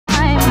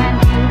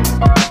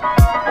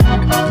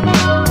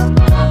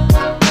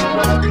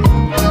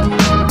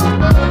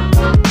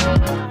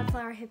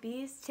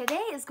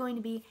is going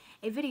to be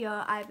a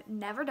video I've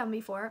never done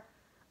before.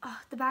 Oh,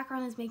 the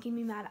background is making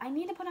me mad. I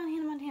need to put on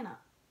Hannah Montana.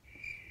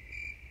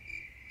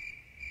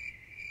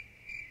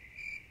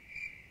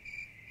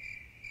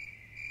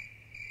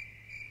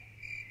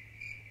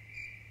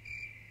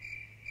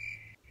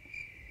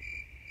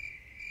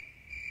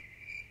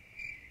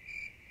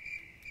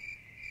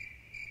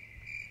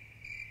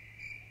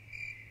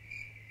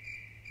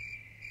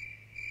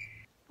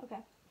 Okay,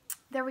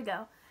 there we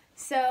go.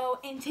 So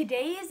in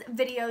today's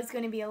video is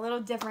going to be a little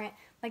different.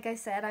 Like I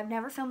said, I've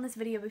never filmed this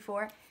video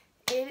before.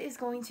 It is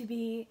going to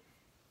be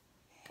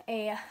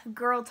a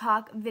girl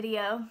talk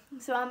video.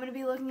 So I'm going to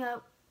be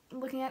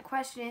looking at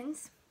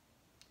questions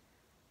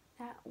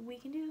that we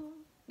can do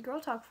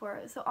girl talk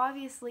for. So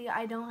obviously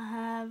I don't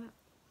have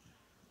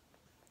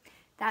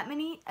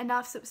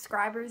enough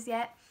subscribers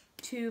yet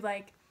to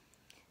like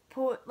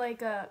put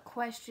like a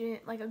question,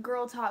 like a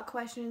girl talk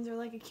questions or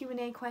like a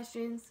Q&A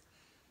questions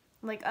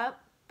like up,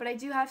 but I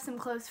do have some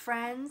close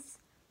friends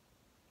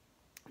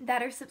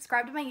that are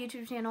subscribed to my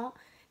YouTube channel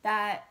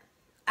that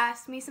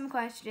asked me some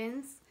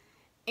questions,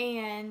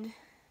 and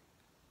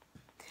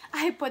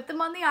I put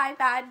them on the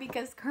iPad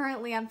because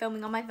currently I'm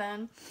filming on my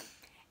phone,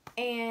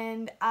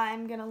 and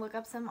I'm gonna look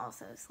up some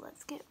also. So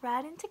let's get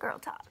right into girl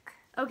talk.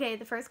 Okay,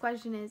 the first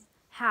question is,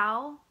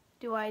 how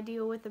do I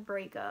deal with a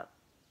breakup?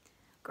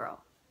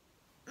 Girl,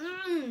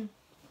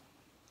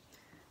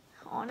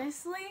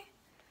 honestly,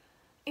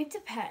 it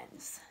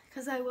depends.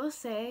 Because I will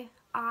say,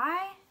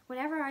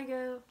 whenever I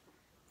go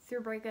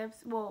through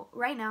breakups, well,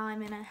 right now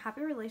I'm in a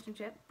happy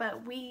relationship,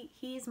 but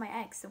he's my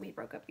ex, so we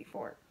broke up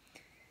before.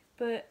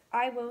 But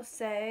I will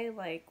say,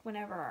 like,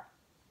 whenever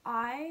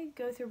I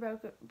go through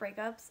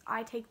breakups,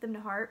 I take them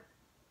to heart.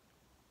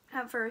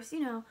 At first,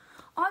 you know,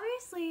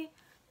 obviously,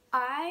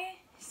 I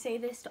say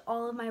this to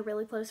all of my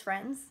really close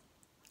friends.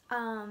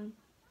 You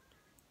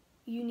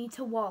need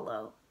to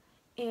wallow.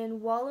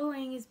 And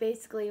wallowing is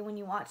basically when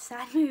you watch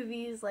sad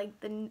movies like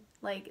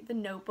the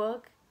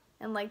Notebook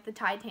and like the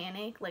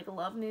Titanic, like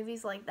love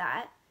movies like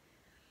that.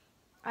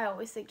 I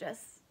always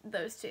suggest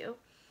those two.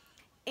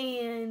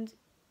 And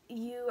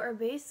you are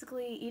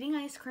basically eating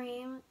ice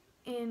cream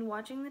and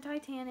watching the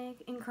Titanic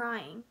and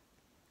crying.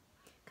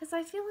 Because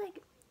I feel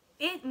like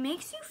it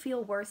makes you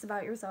feel worse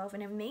about yourself,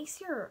 and it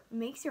makes your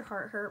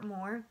heart hurt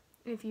more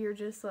if you're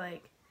just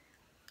like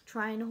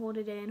trying to hold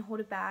it in, hold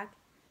it back.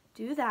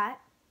 Do that.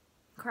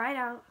 Cry it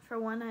out for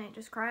one night.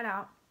 Just cry it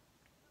out.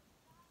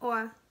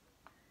 Or,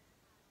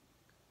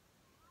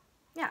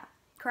 yeah,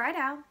 cry it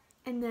out.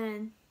 And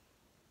then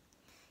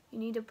you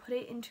need to put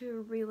it into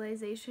a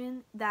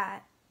realization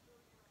that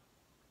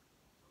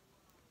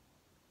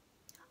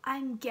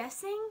I'm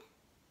guessing,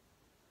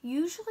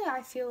 usually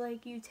I feel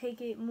like you take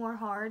it more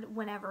hard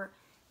whenever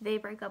they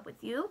break up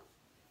with you.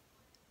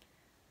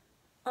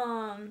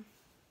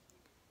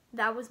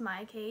 That was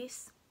my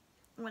case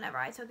whenever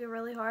I took it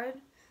really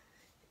hard.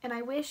 And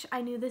I wish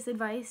I knew this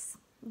advice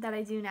that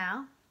I do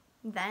now,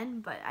 then,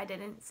 but I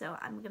didn't, so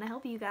I'm going to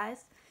help you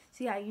guys.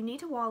 So yeah, you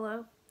need to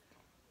wallow.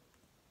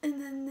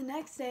 And then the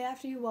next day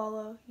after you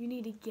wallow, you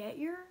need to get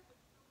your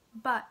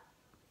butt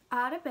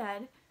out of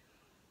bed.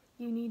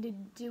 You need to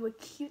do a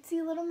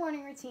cutesy little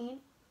morning routine.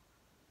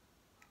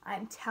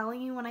 I'm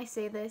telling you when I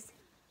say this,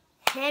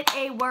 hit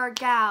a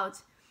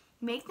workout.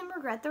 Make them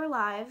regret their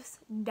lives.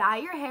 Dye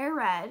your hair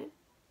red.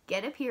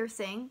 Get a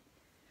piercing.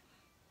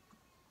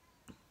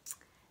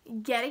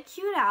 Get a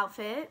cute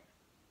outfit.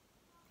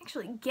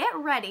 Actually, get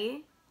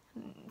ready.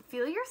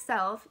 Feel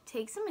yourself.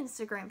 Take some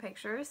Instagram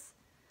pictures.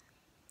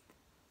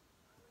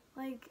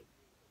 Like,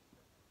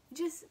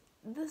 just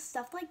the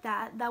stuff like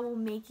that will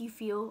make you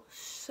feel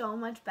so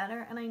much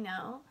better. And I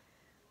know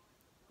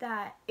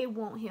that it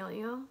won't heal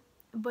you,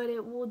 but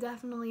it will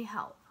definitely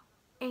help.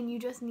 And you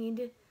just need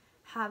to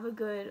have a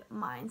good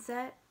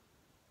mindset.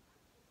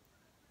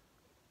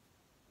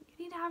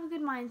 You need to have a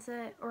good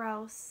mindset, or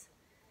else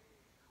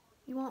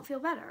you won't feel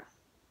better.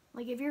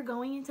 Like, if you're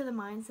going into the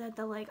mindset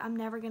that, like, I'm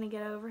never going to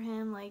get over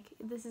him, like,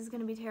 this is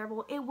going to be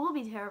terrible, it will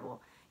be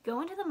terrible.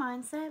 Go into the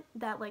mindset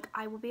that, like,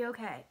 I will be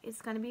okay,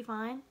 it's going to be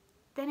fine,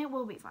 then it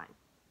will be fine.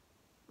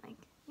 Like,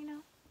 you know.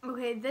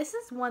 Okay, this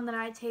is one that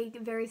I take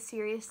very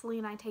seriously,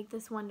 and I take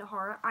this one to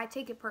heart. I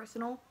take it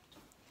personal.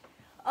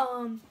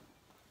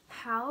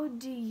 How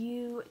do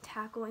you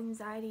tackle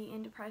anxiety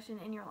and depression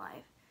in your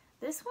life?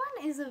 This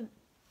one is a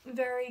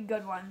very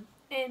good one.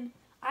 And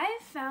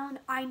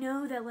I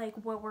know that, like,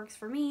 what works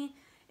for me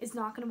is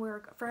not going to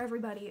work for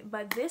everybody,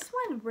 but this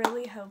one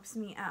really helps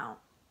me out.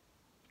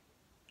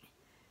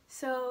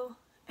 So,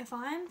 if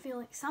I'm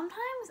feeling,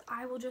 sometimes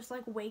I will just,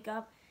 like, wake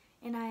up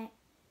and I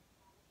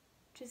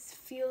just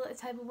feel a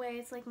type of way.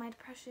 It's like my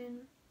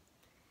depression.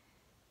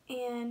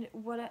 And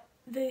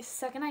the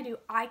second I do,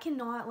 I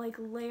cannot, like,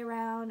 lay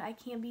around. I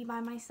can't be by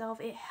myself.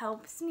 It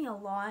helps me a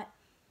lot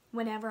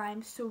whenever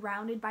I'm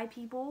surrounded by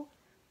people.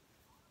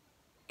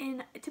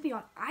 And to be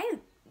honest, I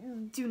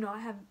do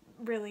not have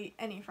really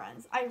any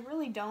friends. I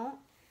really don't.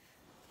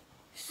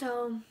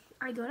 So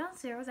I go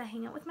downstairs, I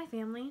hang out with my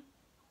family.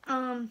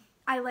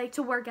 I like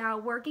to work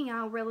out. Working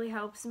out really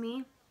helps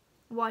me.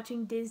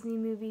 watching Disney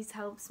movies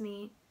helps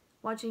me.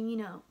 Watching, you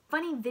know,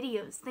 funny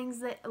videos, things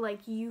that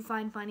like you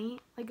find funny,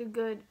 like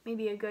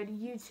maybe a good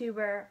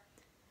YouTuber.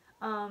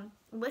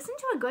 Listen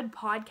to a good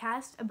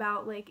podcast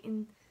about like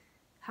in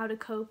how to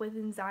cope with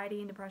anxiety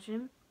and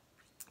depression.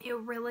 It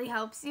really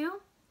helps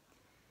you,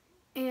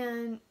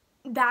 and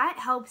that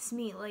helps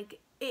me.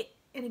 Like it,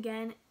 and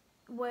again,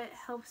 what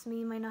helps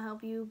me might not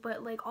help you,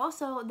 but like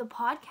also the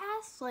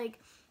podcast, like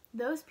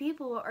those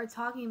people are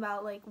talking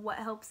about like what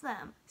helps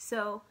them.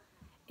 So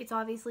it's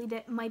obviously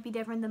might be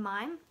different than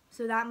mine,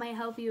 so that might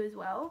help you as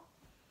well.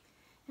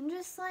 And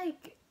just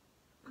like,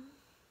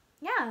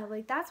 yeah,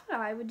 like that's what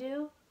I would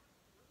do.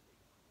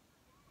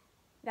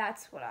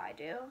 That's what I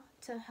do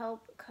to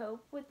help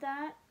cope with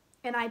that.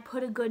 And I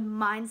put a good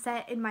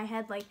mindset in my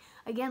head, like,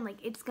 again, like,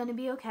 it's gonna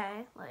be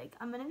okay. Like,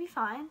 I'm gonna be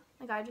fine.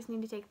 Like, I just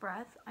need to take a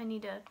breath. I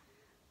need to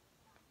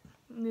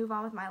move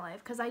on with my life.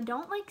 Because I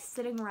don't like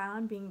sitting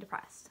around being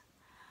depressed.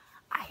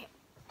 I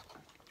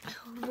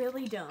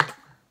really don't.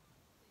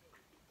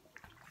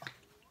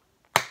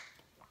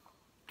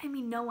 I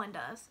mean, no one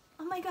does.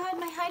 Oh my god,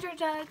 my Hydro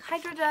Jug,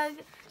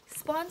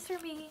 sponsor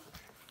me.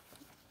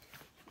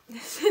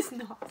 This is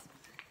not.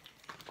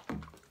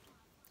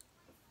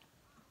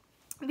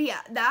 But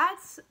yeah,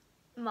 that's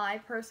my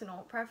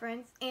personal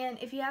preference.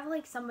 And if you have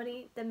like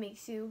somebody that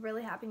makes you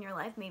really happy in your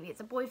life, maybe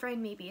it's a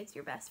boyfriend, maybe it's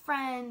your best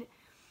friend,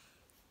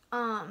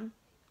 maybe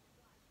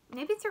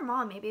it's your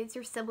mom, maybe it's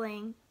your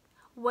sibling,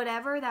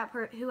 whoever that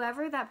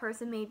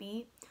person may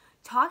be,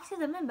 talk to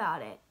them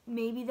about it.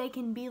 Maybe they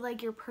can be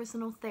like your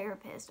personal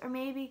therapist, or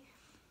maybe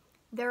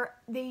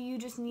you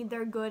just need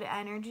their good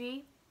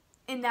energy,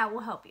 and that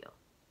will help you.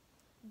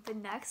 The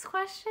next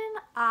question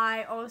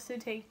I also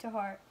take to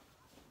heart.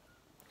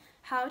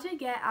 How to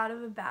get out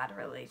of a bad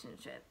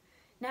relationship.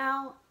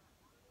 Now,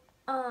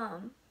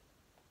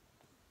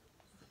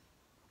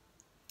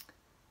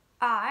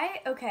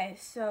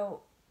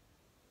 so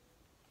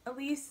at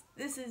least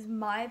this is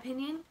my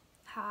opinion.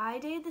 I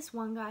dated this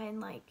one guy in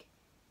like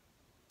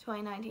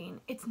 2019.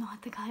 It's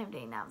not the guy I'm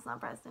dating now. It's not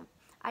Preston.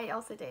 I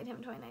also dated him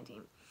in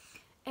 2019.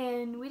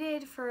 And we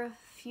dated for a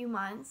few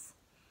months.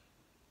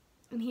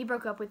 And he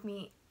broke up with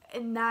me.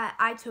 And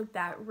I took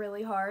that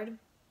really hard.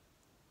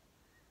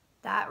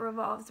 That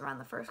revolves around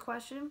the first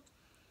question.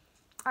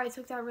 I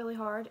took that really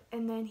hard,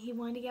 and then he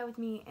wanted to get with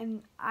me,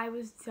 and I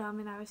was dumb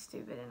and I was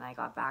stupid, and I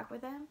got back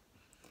with him.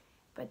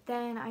 But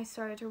then I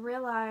started to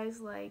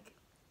realize, like,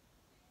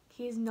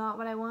 he's not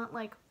what I want.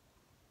 Like,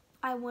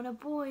 I want a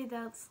boy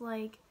that's,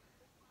 like,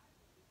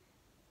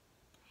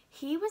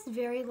 he was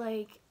very,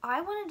 like,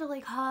 I wanted to,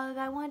 like, hug,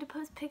 I wanted to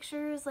post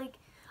pictures, like,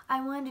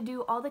 I wanted to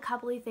do all the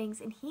coupley things,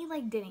 and he,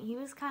 like, didn't. He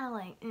was kind of,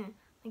 like,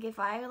 Like, if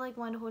I, like,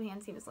 wanted to hold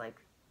hands, he was, like,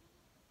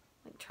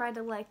 tried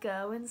to let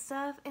go and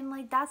stuff, and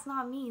like that's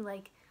not me.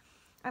 Like,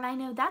 and I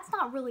know that's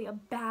not really a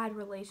bad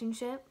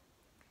relationship,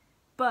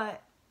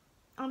 but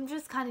I'm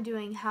just kind of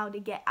doing how to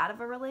get out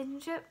of a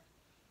relationship.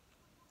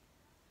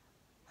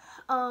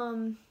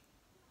 Sorry,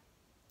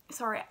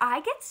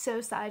 I get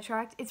so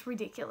sidetracked, it's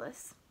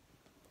ridiculous.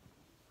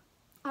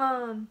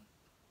 And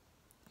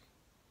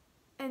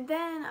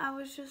then I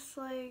was just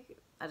like,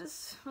 I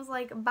just was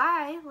like,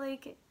 bye,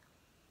 like,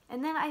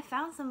 and then I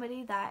found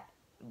somebody that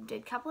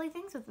did coupley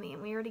things with me,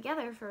 and we were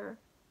together for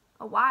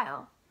a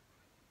while,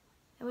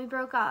 and we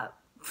broke up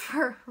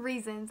for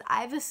reasons.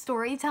 I have a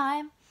story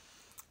time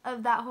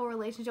of that whole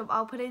relationship.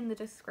 I'll put it in the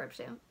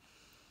description.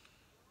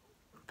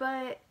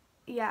 But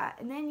yeah,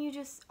 and then you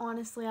just,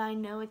 honestly, I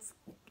know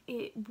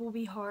it will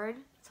be hard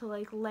to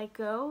like let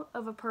go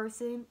of a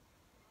person,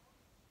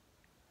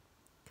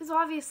 because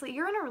obviously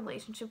you're in a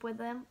relationship with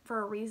them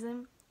for a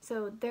reason,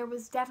 so there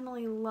was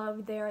definitely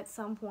love there at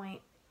some point.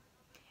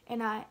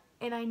 And I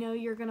know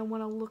you're going to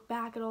want to look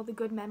back at all the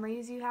good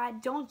memories you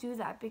had. Don't do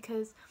that,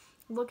 because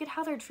look at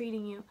how they're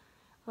treating you.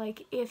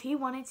 Like, if he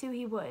wanted to,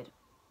 he would.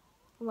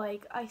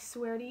 Like, I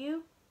swear to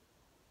you,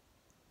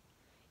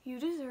 you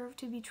deserve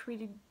to be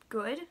treated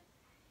good.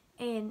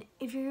 And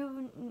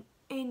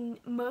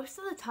most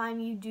of the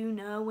time you do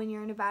know when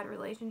you're in a bad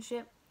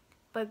relationship,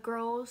 but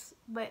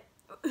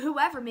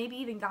whoever, maybe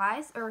even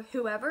guys or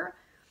whoever,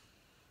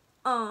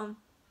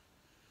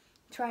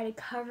 try to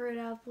cover it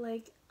up,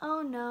 like,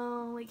 oh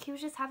no, like, he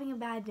was just having a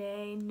bad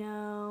day,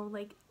 no,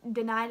 like,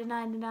 deny.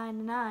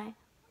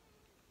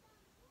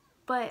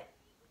 But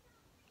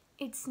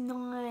it's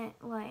not,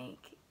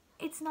 like,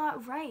 it's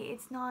not right.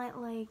 It's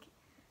not, like,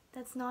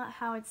 that's not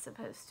how it's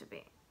supposed to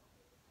be.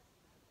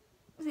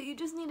 So you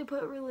just need to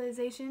put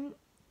realization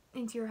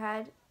into your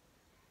head,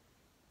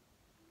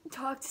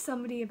 talk to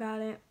somebody about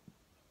it,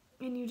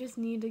 and you just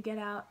need to get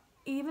out.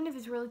 Even if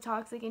it's really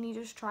toxic and he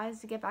just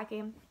tries to get back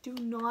in, do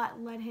not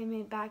let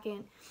him back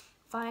in.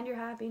 Find your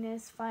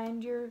happiness,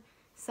 find your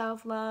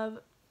self-love,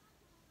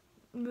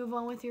 move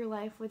on with your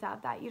life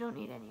without that. You don't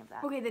need any of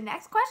that. Okay, the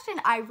next question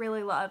I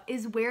really love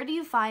is, where do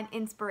you find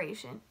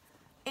inspiration?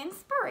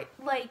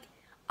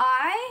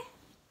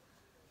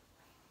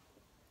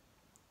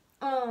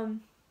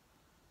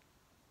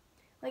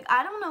 Like,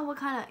 I don't know what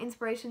kind of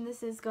inspiration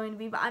this is going to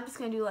be, but I'm just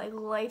going to do, like,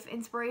 life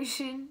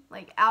inspiration,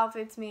 like,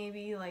 outfits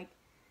maybe, like,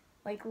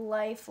 like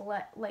life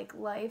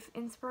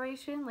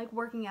inspiration, like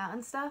working out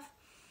and stuff.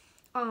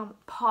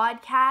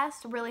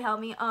 Podcast really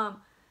helped me.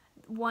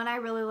 One I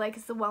really like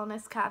is the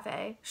Wellness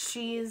Cafe.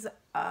 She's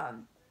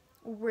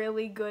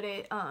really good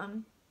at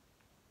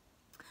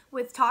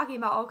with talking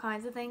about all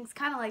kinds of things,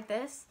 kind of like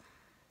this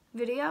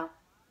video.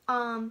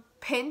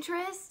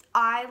 Pinterest,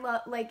 I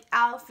love like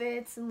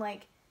outfits and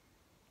like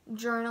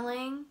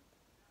journaling.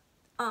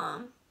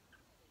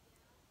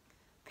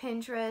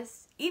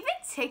 Pinterest, even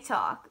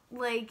TikTok,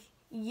 like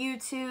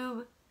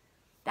YouTube.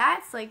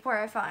 That's like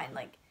where I find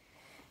like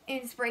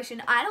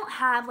inspiration. I don't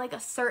have like a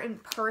certain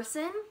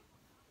person,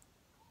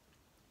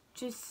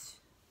 just,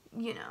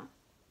 you know.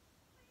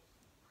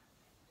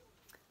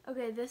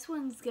 Okay, this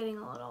one's getting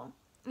a little.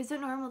 Is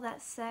it normal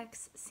that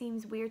sex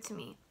seems weird to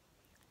me?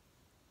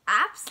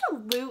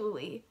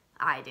 Absolutely,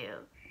 I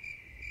do.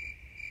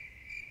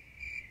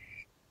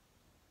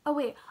 Oh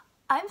wait,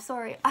 I'm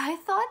sorry. I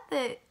thought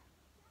that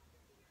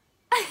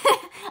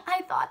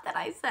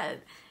I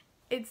said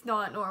it's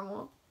not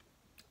normal.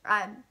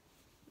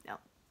 No.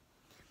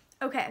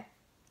 Okay.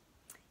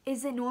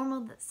 Is it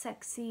normal that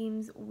sex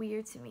seems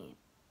weird to me?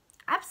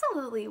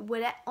 Absolutely.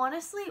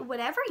 Honestly,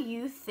 whatever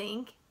you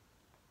think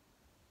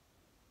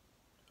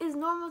is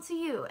normal to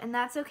you, and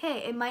that's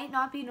okay. It might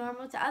not be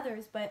normal to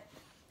others, but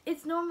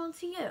it's normal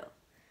to you.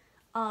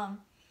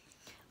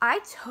 I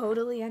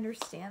totally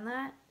understand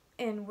that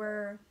and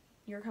where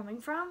you're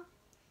coming from.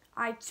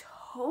 I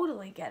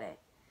totally get it.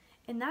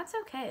 And that's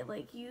okay.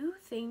 Like, you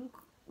think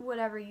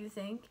whatever you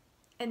think,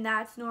 and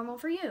that's normal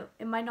for you.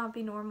 It might not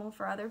be normal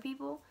for other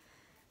people,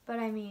 but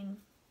I mean,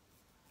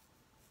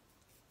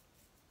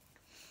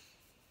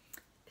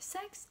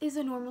 sex is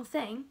a normal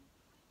thing,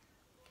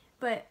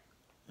 but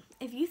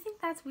if you think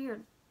that's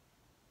weird,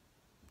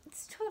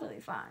 it's totally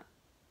fine.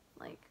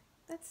 Like,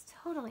 that's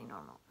totally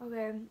normal.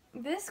 Okay,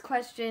 this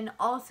question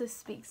also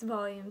speaks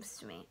volumes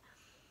to me.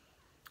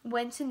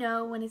 When to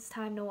know when it's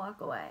time to walk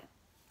away.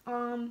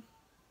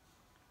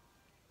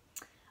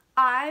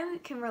 I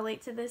can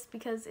relate to this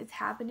because it's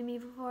happened to me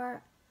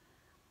before.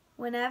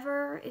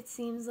 Whenever it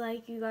seems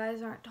like you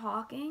guys aren't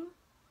talking,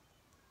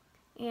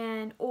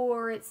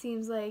 or it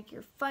seems like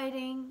you're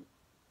fighting,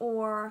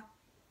 or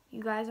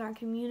you guys aren't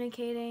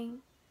communicating,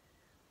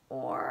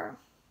 or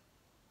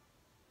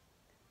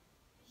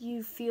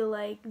you feel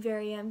like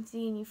very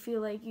empty and you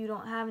feel like you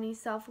don't have any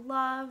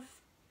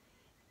self-love,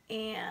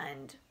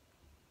 and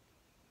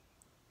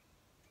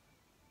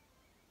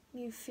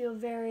you feel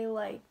very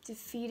like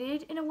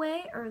defeated in a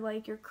way, or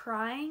like you're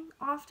crying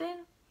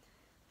often,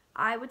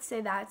 I would say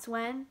that's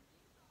when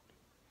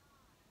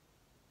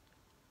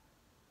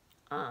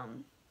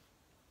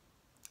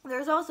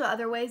there's also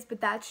other ways,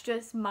 but that's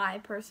just my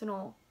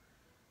personal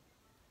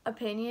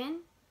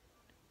opinion.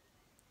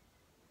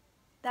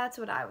 That's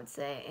what I would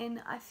say.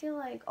 And I feel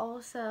like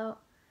also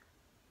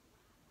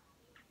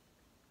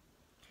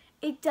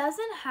it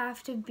doesn't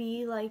have to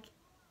be like,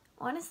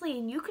 honestly,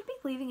 and you could be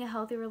leaving a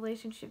healthy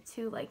relationship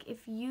too. Like,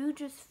 if you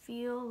just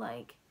feel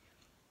like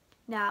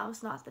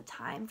now's not the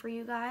time for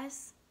you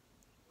guys,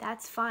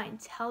 that's fine.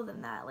 Tell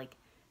them that. Like,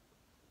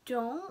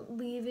 don't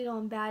leave it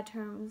on bad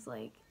terms.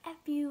 Like,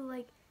 F you.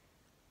 Like,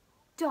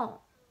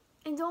 don't.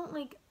 And don't,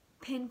 like,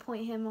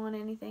 pinpoint him on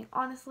anything.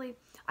 Honestly,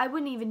 I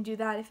wouldn't even do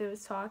that if it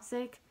was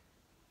toxic.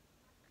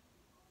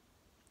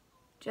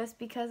 Just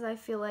because I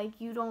feel like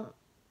you don't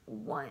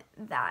want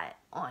that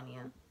on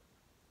you.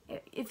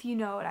 If you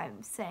know what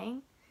I'm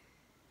saying.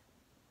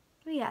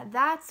 But yeah,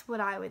 that's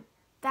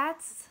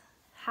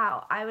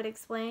how I would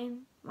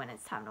explain when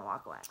it's time to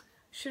walk away.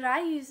 Should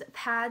I use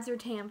pads or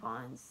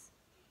tampons?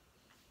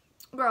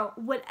 Girl,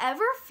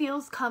 whatever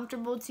feels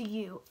comfortable to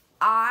you.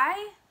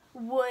 I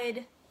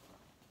would,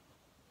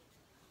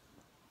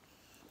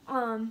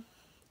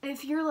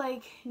 if you're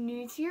like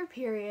new to your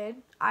period,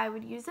 I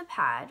would use a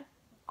pad.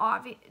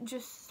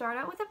 Just start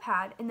out with a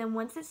pad, and then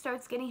once it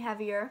starts getting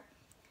heavier,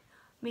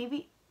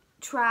 maybe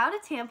try out a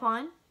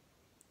tampon,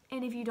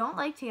 and if you don't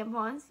like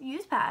tampons,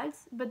 use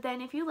pads, but then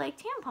if you like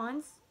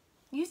tampons,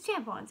 use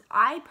tampons.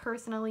 I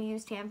personally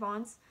use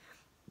tampons.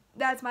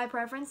 That's my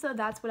preference, so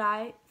that's what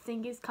I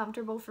think is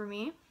comfortable for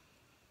me,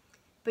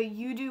 but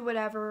you do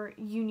whatever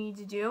you need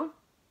to do,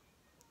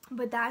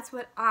 but that's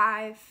what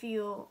I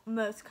feel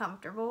most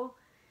comfortable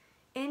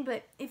in.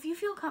 But if you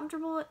feel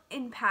comfortable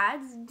in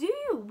pads, do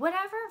you,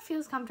 whatever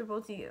feels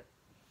comfortable to you.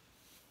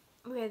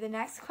 Okay, the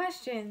next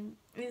question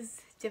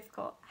is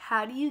difficult.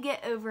 How do you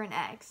get over an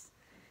ex?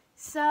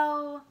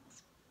 So,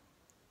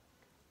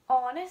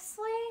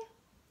 honestly,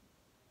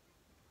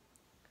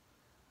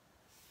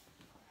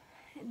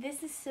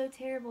 this is so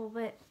terrible,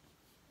 but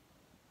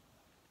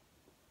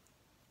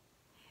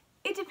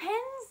it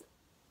depends.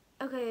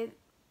 Okay,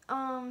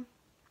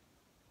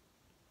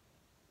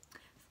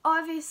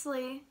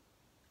 obviously,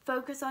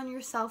 focus on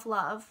your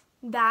self-love.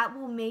 That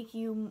will make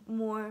you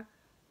more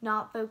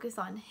not focus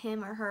on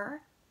him or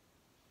her,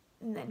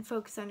 and then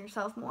focus on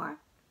yourself more.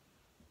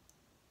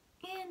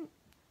 And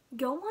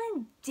go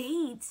on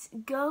dates.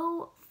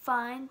 Go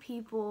find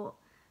people.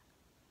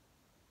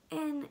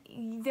 And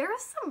there are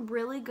some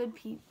really good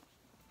people.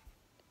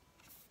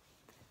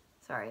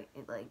 sorry,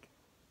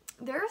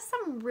 there are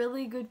some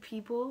really good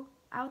people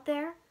out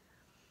there,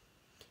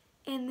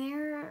 and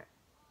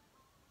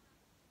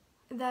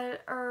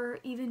that are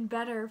even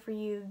better for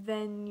you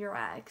than your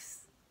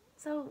ex.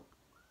 So,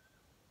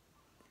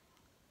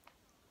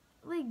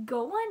 like,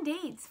 go on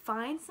dates,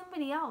 find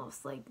somebody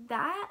else, like,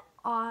 that,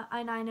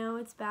 and I know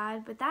it's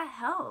bad, but that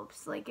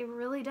helps, like, it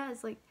really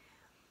does, like,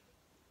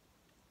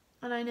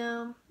 and I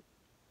know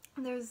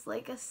there's,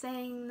 like, a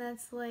saying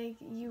that's, like,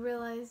 you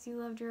realize you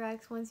loved your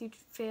ex once you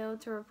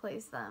failed to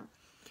replace them,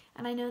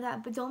 and I know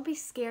that, but don't be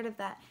scared of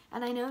that,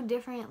 and I know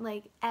different,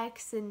 like,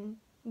 ex and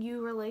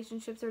you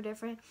relationships are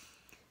different,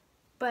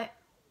 but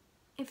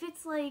if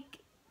it's, like,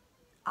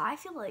 I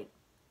feel like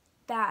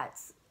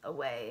that's a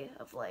way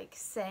of, like,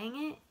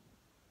 saying it.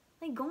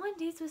 Like, go on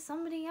dates with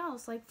somebody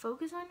else. Like,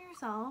 focus on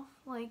yourself.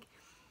 Like,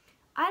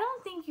 I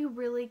don't think you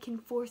really can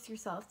force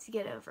yourself to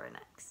get over an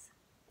ex,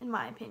 in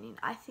my opinion.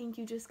 I think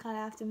you just kind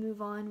of have to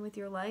move on with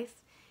your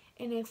life.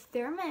 And if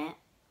they're meant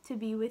to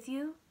be with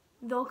you,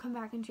 they'll come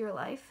back into your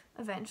life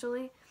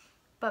eventually.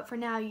 But for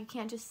now, you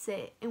can't just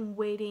sit and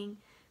waiting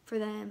for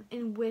them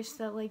and wish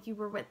that, like, you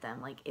were with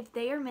them. Like, if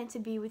they are meant to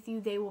be with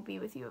you, they will be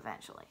with you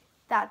eventually.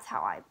 That's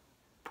how I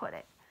put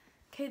it.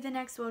 Okay, the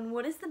next one.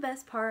 What is the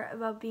best part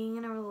about being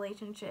in a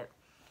relationship?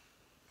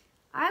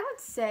 I would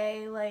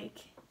say, like,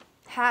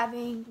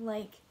 having,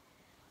 like,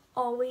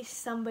 always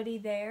somebody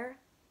there.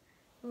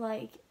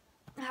 Like,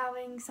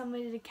 having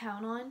somebody to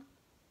count on.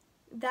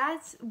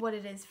 That's what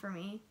it is for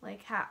me.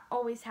 Like,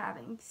 always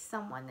having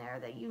someone there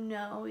that you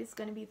know is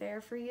going to be there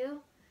for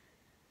you.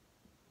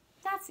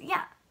 That's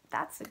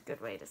a good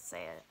way to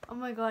say it. Oh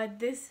my god,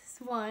 this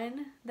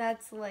one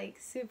that's, like,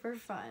 super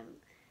fun.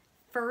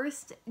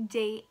 First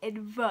date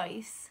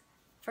advice.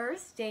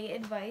 First date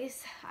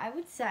advice, I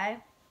would say,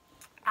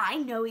 I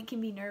know it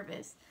can be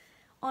nervous.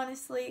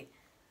 Honestly,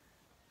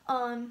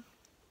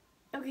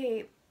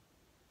 okay,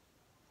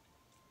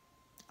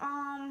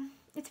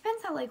 it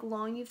depends how, like,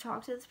 long you've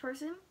talked to this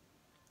person.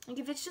 Like,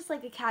 if it's just,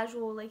 like, a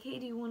casual, like, hey,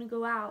 do you want to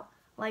go out?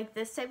 Like,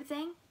 this type of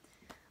thing.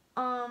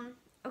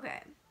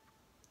 Okay.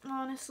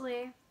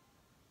 Honestly,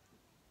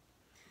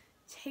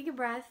 take a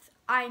breath.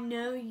 I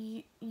know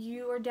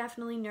you are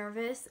definitely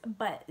nervous,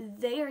 but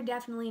they are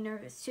definitely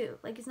nervous too.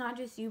 Like, it's not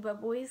just you,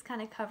 but boys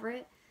kind of cover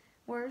it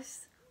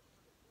worse.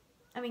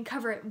 I mean,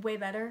 cover it way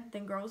better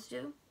than girls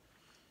do.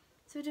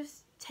 So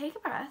just take a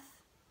breath.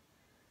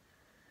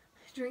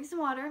 Drink some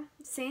water.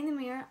 Say in the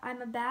mirror,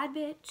 I'm a bad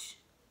bitch.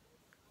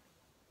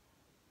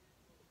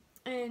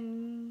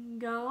 And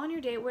go on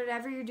your date,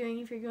 whatever you're doing.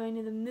 If you're going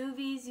to the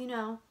movies, you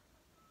know,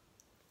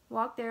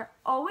 walk there.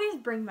 Always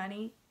bring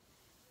money.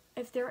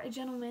 If they're a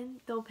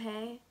gentleman, they'll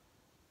pay.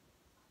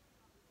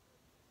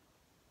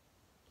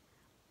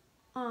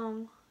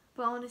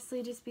 But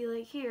honestly, just be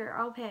like, here,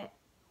 I'll pay.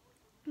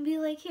 Be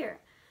like, here.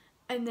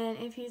 And then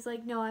if he's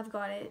like, no, I've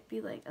got it,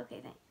 be like,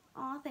 okay,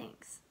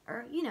 thanks.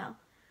 Or, you know.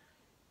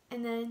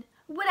 And then,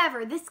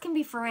 whatever. This can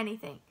be for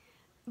anything.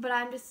 But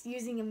I'm just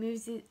using a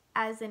movie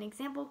as an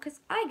example because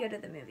I go to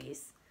the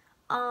movies.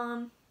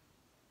 Yeah,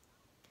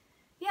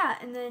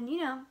 and then, you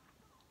know,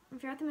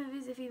 if you're at the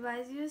movies, if he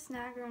buys you a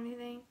snack or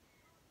anything,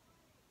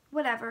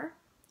 whatever,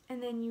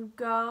 and then you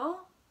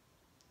go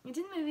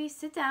into the movie,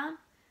 sit down,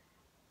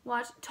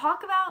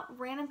 talk about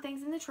random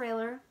things in the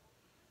trailer,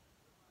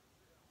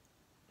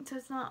 so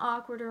it's not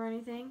awkward or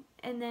anything,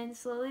 and then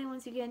slowly,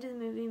 once you get into the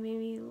movie,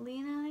 maybe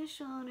lean on his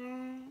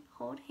shoulder,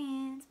 hold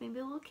hands, maybe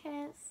a little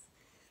kiss,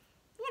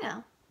 you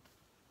know.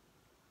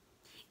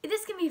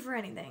 This can be for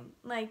anything,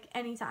 like,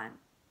 anytime.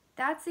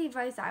 That's the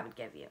advice I would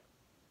give you.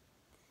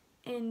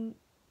 And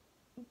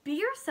be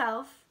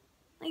yourself.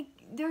 Like,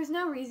 there's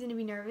no reason to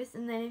be nervous,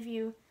 and then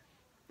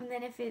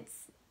if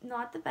it's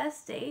not the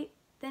best date,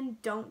 then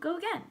don't go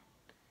again.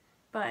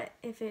 But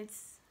if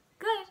it's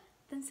good,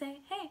 then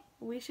say, hey,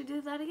 we should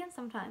do that again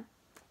sometime.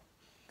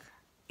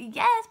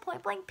 Yes,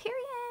 point blank,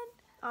 period.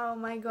 Oh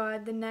my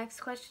god, the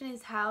next question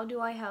is, how do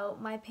I help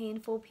my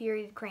painful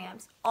period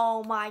cramps?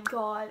 Oh my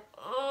god.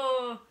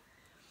 Ugh.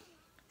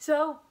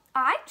 So,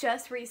 I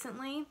just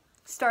recently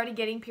started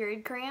getting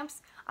period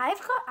cramps. I've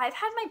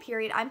had my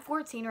period. I'm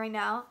 14 right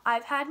now.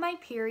 I've had my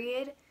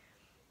period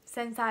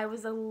since I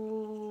was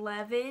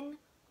 11.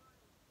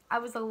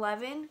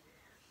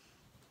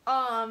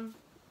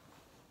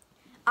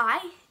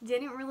 I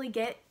didn't really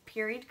get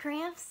period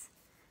cramps,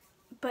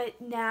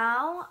 but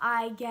now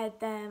I get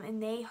them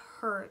and they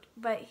hurt.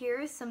 But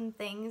here's some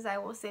things I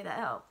will say that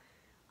help.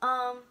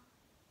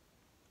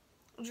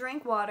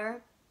 Drink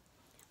water.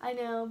 I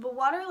know, but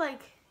water,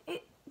 like,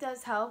 it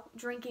does help.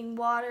 Drinking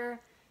water.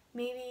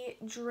 Maybe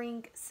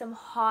drink some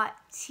hot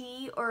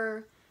tea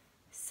or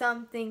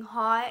something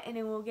hot and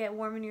it will get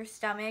warm in your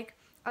stomach.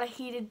 A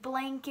heated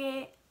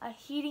blanket, a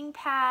heating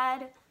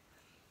pad,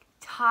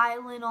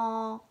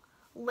 Tylenol,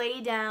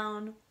 lay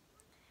down.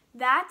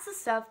 That's the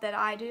stuff that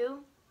I do.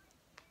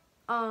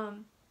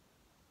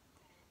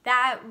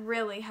 That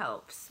really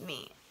helps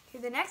me. Okay,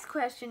 the next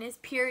question is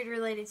period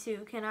related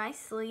too. Can I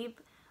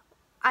sleep?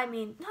 I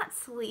mean, not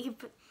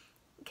sleep.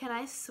 Can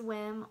I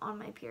swim on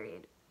my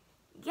period?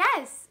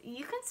 Yes,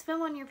 you can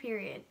swim on your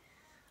period.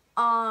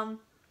 You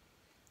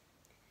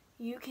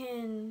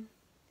can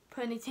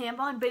put in a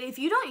tampon, but if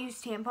you don't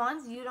use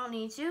tampons, you don't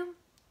need to.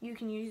 You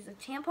can use a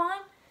tampon.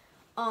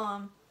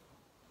 I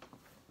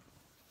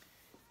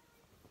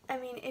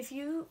mean, if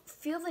you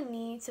feel the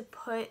need to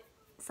put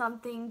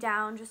something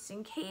down just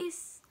in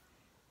case,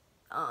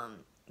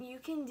 you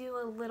can do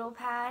a little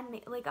pad,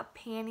 like a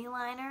panty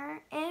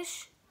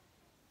liner-ish.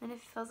 And if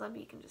it fills up,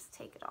 you can just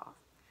take it off.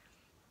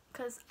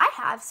 Because I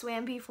have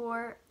swam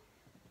before.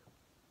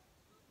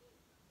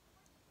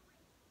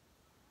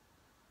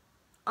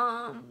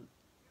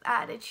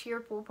 At a cheer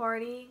pool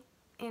party.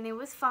 And it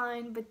was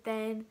fine, but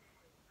then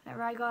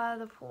whenever I got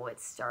out of the pool, it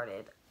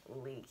started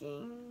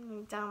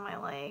leaking down my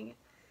leg.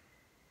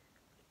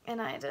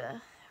 And I had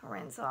to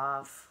rinse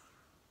off.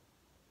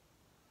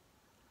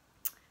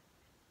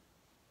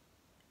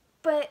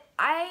 But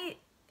I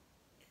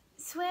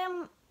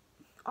swam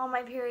on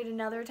my period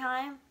another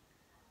time.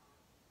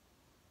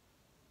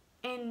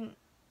 And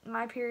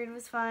my period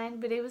was fine,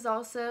 but it was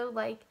also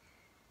like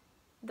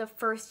the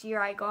first year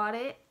I got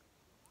it.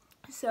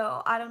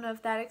 So I don't know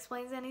if that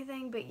explains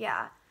anything, but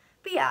yeah.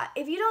 But yeah,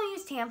 if you don't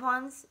use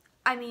tampons,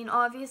 I mean,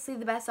 obviously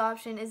the best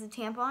option is a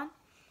tampon.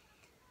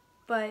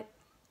 But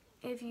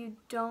if you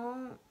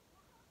don't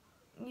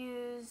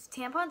use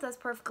tampons, that's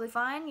perfectly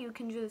fine. You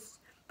can just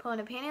put on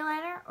a panty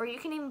liner, or you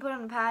can even put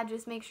on a pad.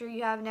 Just make sure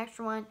you have an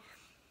extra one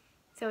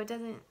so it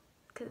doesn't,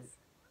 because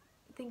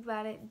think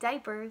about it,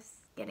 diapers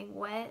getting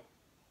wet,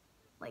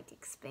 like,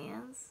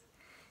 expands.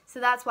 So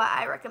that's why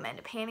I recommend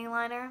a panty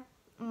liner.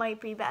 Might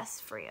be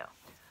best for you.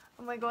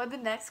 Oh my god, the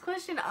next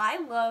question I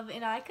love,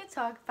 and I could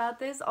talk about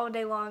this all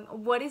day long.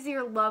 What is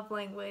your love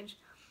language?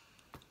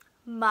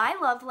 My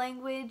love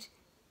language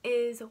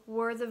is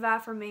words of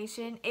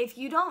affirmation. If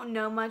you don't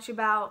know much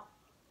about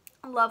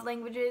love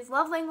languages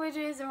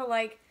are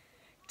like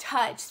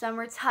touch. Some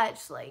are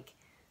touch, like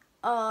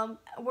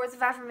words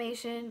of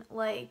affirmation,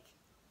 like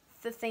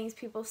the things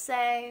people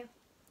say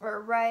or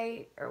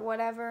write or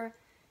whatever.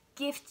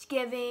 Gift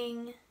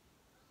giving.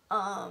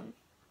 What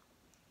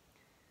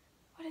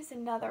is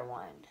another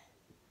one?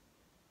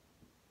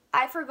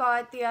 I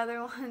forgot the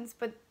other ones,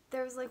 but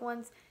there's like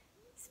ones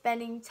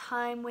spending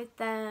time with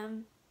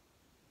them.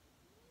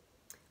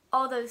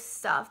 All those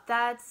stuff.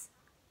 That's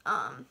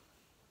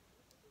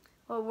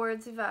what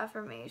words of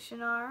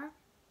affirmation are.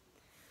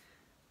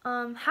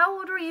 How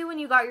old were you when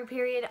you got your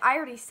period? I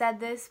already said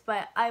this,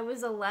 but I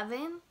was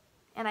 11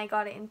 and I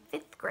got it in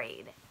 5th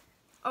grade.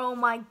 Oh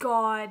my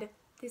god.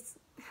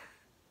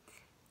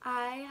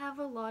 I have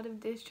a lot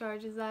of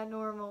discharge. Is that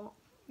normal?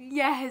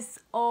 Yes.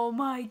 Oh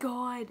my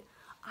god.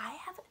 I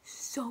have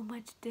so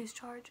much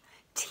discharge.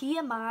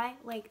 TMI,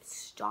 like,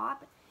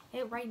 stop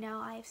it right now.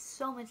 I have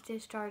so much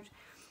discharge.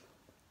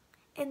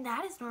 And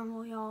that is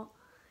normal, y'all.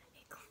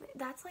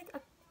 That's like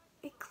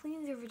it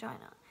cleans your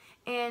vagina.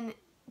 And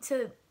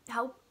to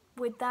help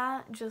with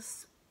that,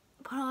 just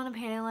put on a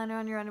panty liner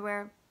on your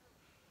underwear.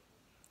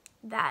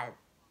 That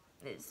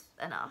is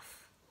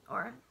enough.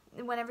 Or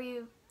whenever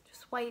you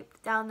just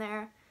wipe down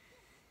there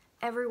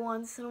every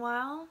once in a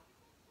while,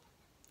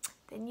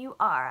 then you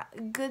are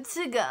good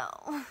to go.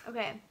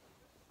 Okay.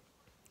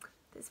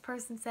 This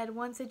person said,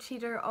 once a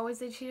cheater,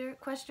 always a cheater,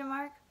 question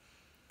mark.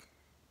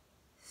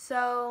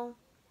 So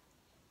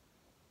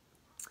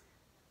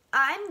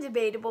I'm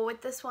debatable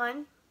with this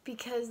one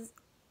because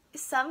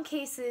some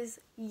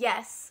cases,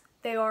 yes,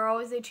 they are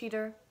always a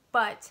cheater,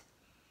 but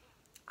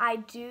I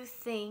do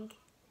think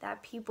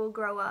that people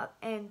grow up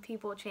and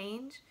people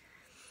change.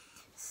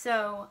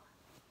 So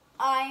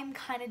I'm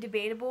kind of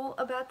debatable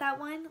about that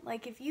one.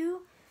 Like, if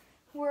you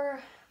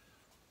were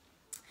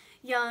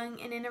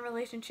young and in a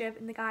relationship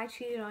and the guy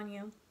cheated on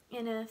you,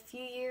 and a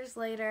few years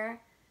later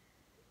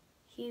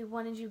he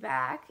wanted you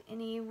back and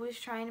he was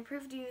trying to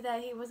prove to you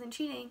that he wasn't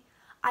cheating,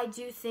 I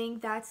do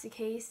think that's the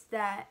case,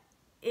 that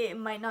it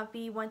might not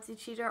be once a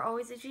cheater,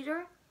 always a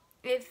cheater,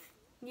 if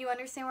you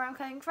understand where I'm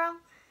coming from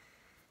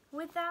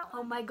with that.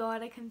 Oh my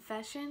god, a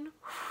confession.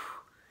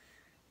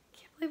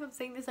 Can't believe I'm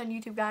saying this on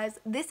YouTube, guys.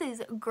 This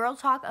is girl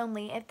talk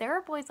only. If there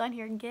are boys on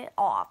here, get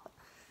off.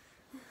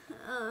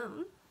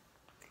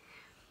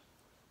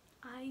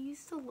 I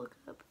used to look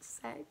up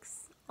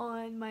sex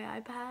on my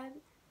iPad,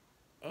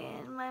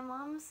 and my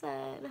mom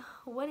said,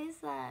 "What is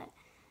that?"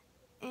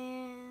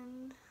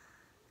 And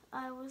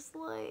I was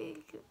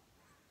like,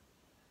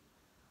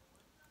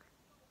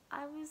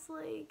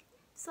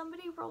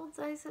 somebody rolled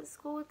dice at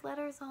school with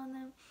letters on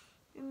them,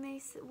 and they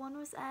said one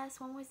was S,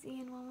 one was E,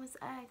 and one was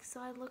X.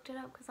 So I looked it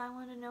up because I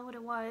wanted to know what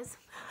it was.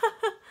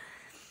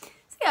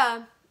 So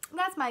yeah,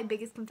 that's my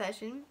biggest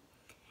confession.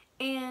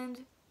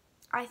 And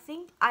I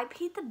think I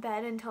peed the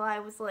bed until I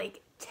was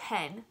like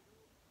 10.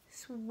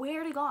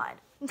 Swear to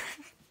God.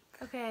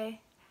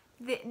 Okay,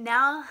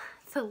 now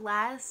the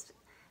last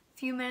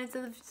few minutes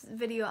of the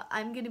video,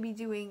 I'm going to be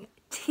doing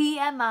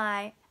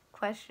TMI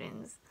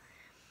questions.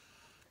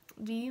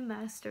 Do you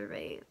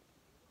masturbate?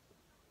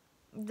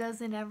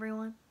 Doesn't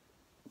everyone?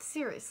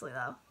 Seriously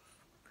though.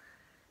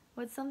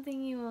 What's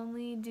something you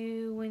only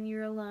do when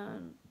you're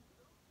alone?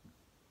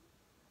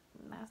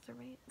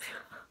 Masturbate?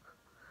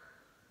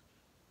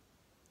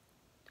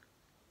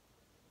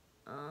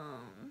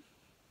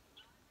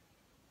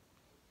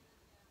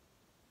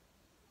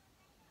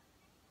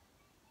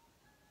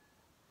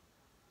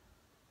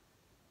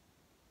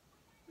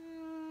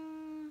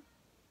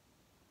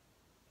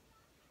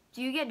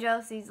 Do you get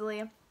jealous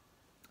easily?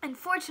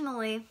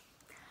 Unfortunately,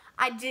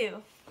 I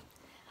do.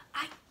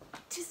 I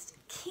just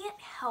can't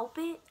help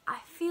it. I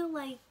feel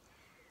like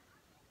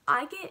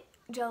I get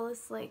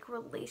jealous, like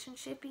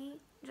relationshipy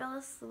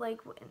jealous,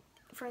 like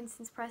for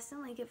instance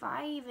Preston, like if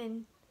I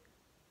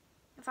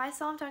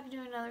saw him talking to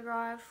another girl,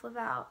 I'd flip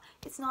out.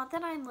 It's not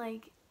that I'm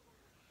like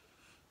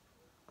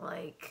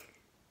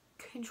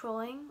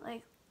controlling,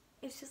 like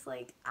it's just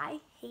like I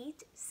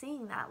hate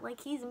seeing that.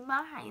 Like he's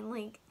mine.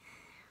 Like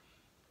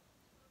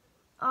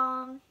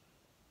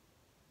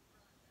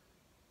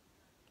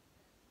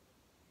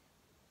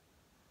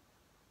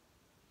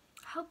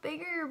how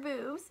big are your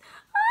boobs?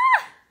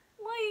 Ah!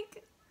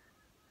 Like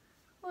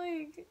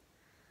I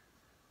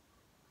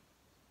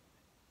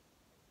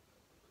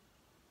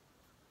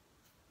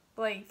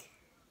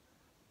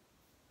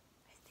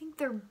think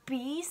they're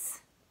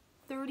B's.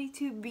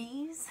 32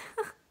 B's.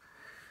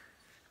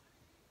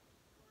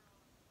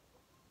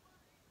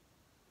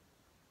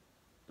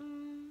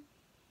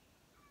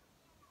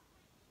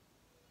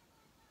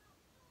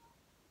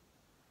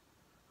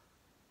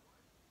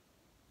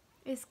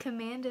 Is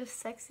Commando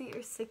sexy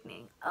or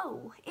sickening?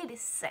 Oh, it is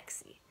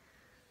sexy.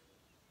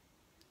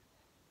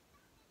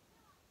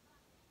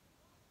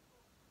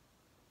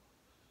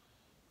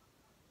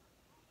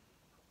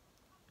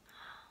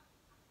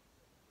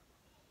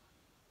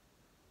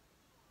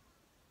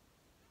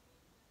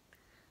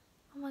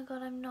 Oh my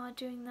god, I'm not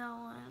doing that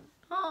one.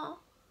 Oh.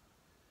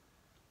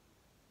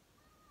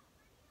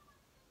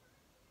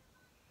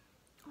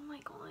 Oh my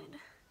god.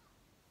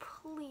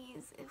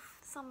 Please, if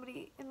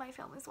somebody in my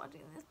family is watching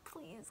this,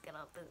 please get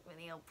off this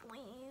video,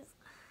 please.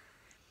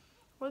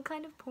 What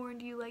kind of porn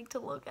do you like to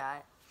look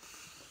at?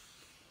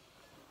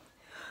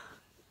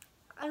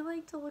 I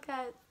like to look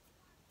at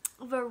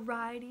a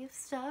variety of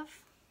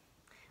stuff.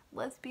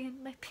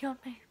 Lesbian might be on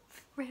my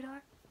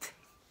radar.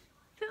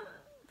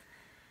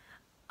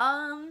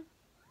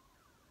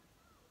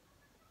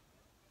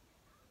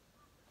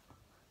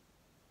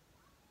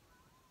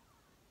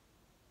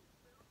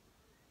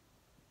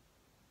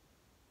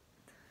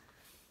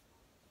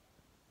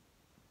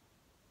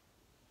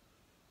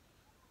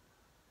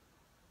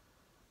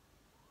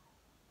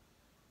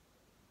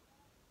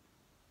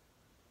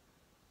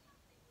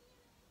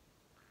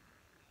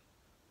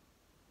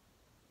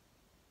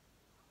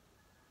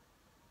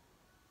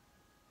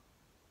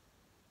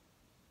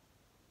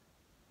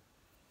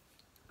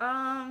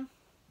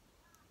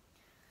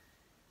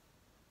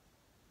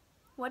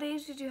 What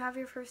age did you have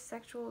your first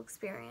sexual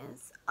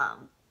experience?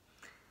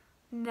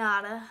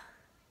 Nada.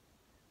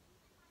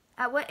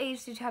 At what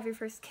age did you have your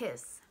first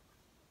kiss?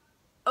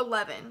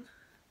 11.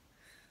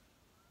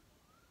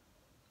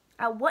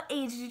 At what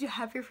age did you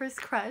have your first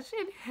crush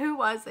and who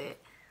was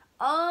it?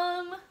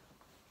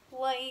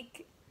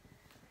 Like,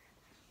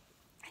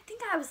 I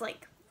think I was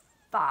like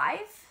 5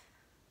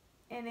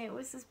 and it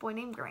was this boy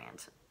named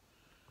Grant.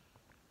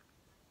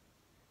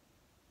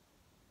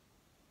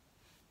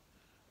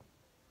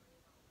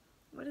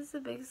 What is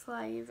the biggest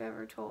lie you've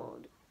ever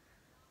told?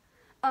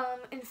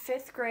 In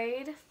 5th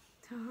grade,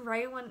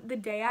 right when the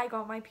day I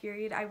got my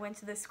period, I went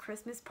to this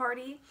Christmas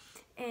party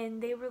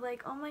and they were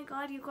like, oh my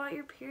god, you got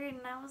your period,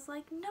 and I was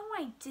like, no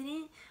I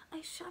didn't,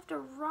 I shoved a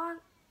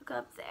rock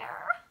up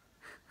there.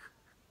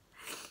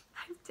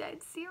 I'm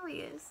dead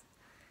serious.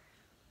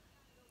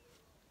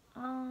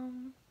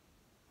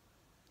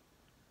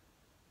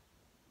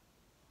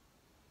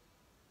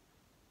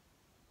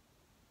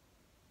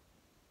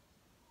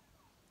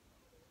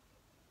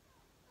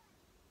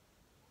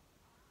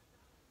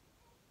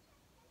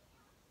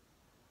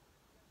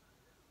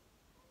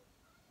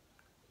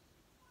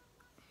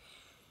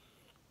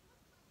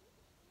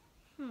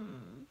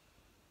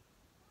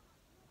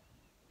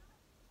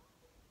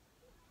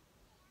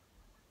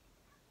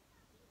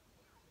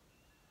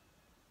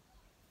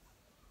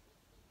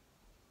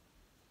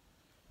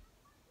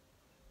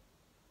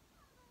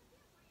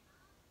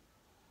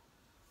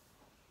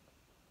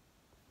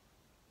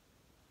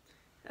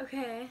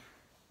 Okay.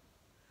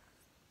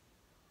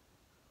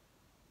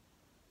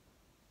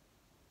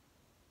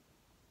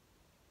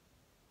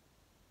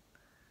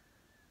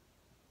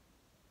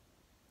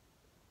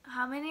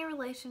 How many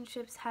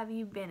relationships have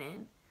you been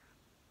in?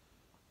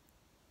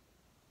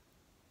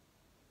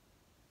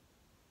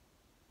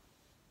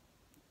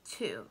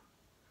 2.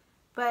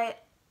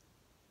 But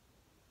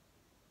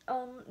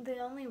the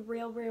only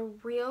real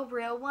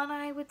one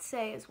I would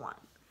say is 1.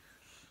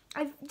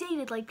 I've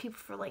dated like people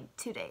for like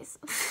 2 days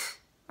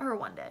or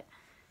 1 day.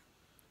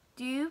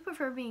 Do you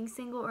prefer being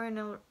single or in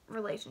a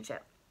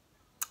relationship?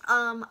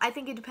 I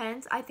think it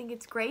depends. I think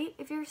it's great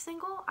if you're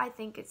single. I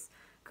think it's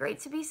great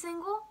to be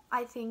single.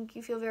 I think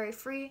you feel very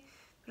free,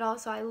 but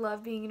also I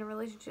love being in a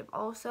relationship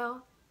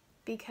also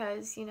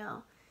because, you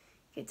know,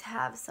 you get to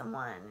have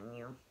someone and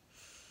you...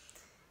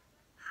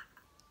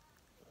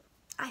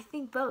 I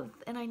think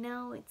both, and I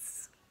know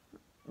it's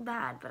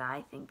bad, but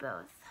I think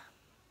both.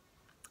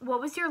 What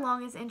was your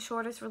longest and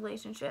shortest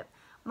relationship?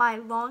 My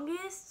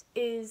longest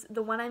is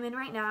the one I'm in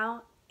right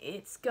now.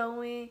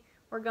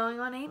 We're going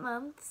on 8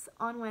 months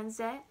on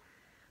Wednesday.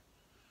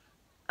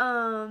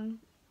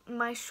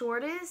 My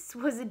shortest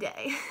was a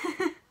day.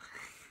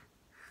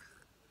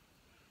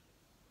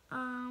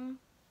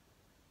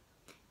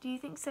 Do you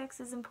think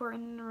sex is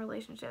important in a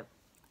relationship?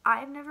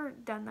 I've never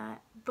done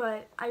that,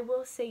 but I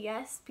will say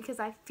yes because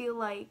I feel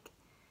like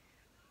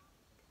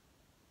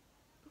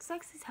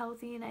sex is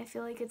healthy and I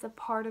feel like it's a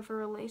part of a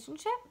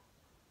relationship.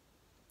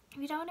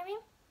 You know what I mean?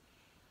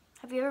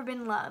 Have you ever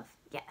been in love?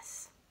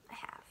 Yes, I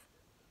have.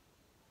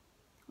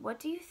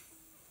 What do you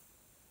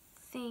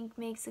think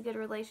makes a good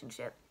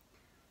relationship?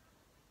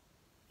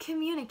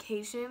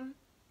 Communication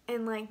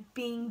and like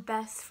being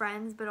best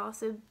friends but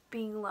also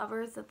being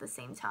lovers at the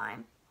same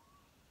time.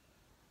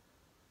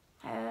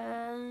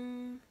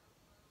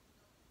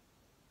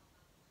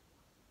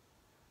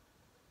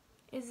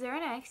 Is there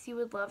an ex you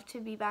would love to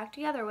be back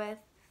together with?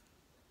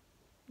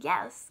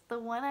 Yes, the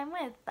one I'm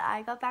with.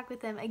 I got back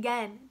with him.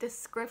 Again,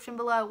 description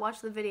below.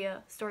 Watch the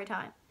video. Story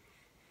time.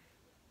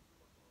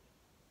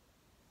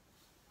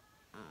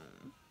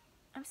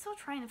 I'm still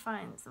trying to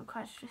find some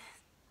questions.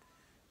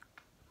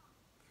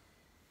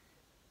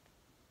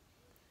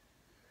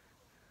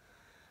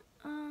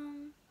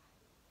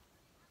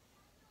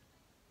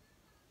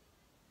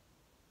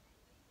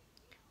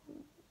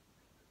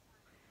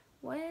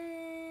 What?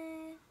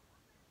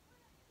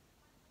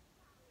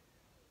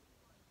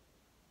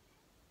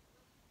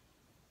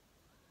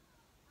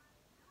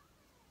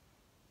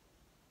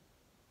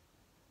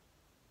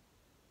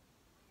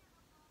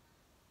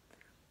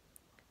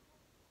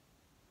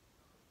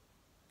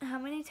 How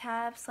many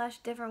tabs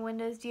 / different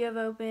windows do you have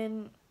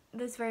open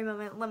this very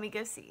moment? Let me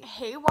go see.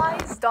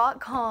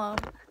 Haywise.com,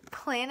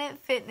 Planet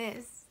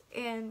Fitness,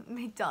 and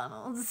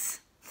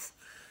McDonald's.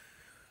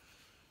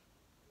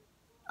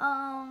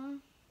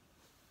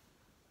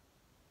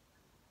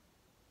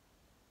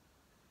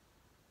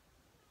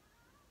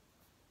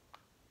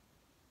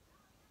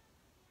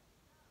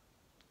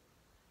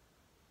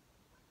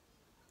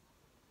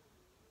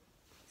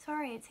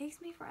 Sorry, it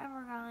takes me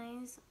forever,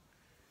 guys.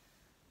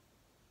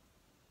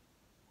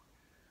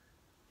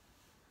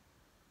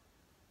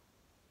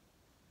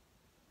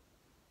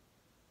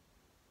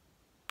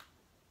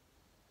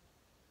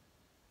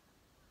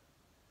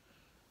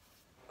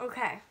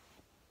 Okay.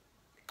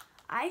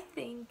 I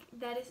think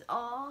that is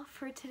all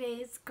for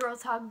today's Girl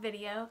Talk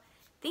video.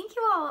 Thank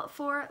you all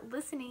for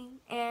listening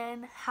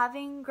and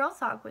having Girl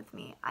Talk with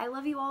me. I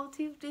love you all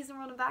too. Jason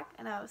Rolled back,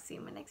 and I will see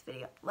you in my next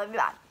video. Love you,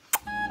 bye.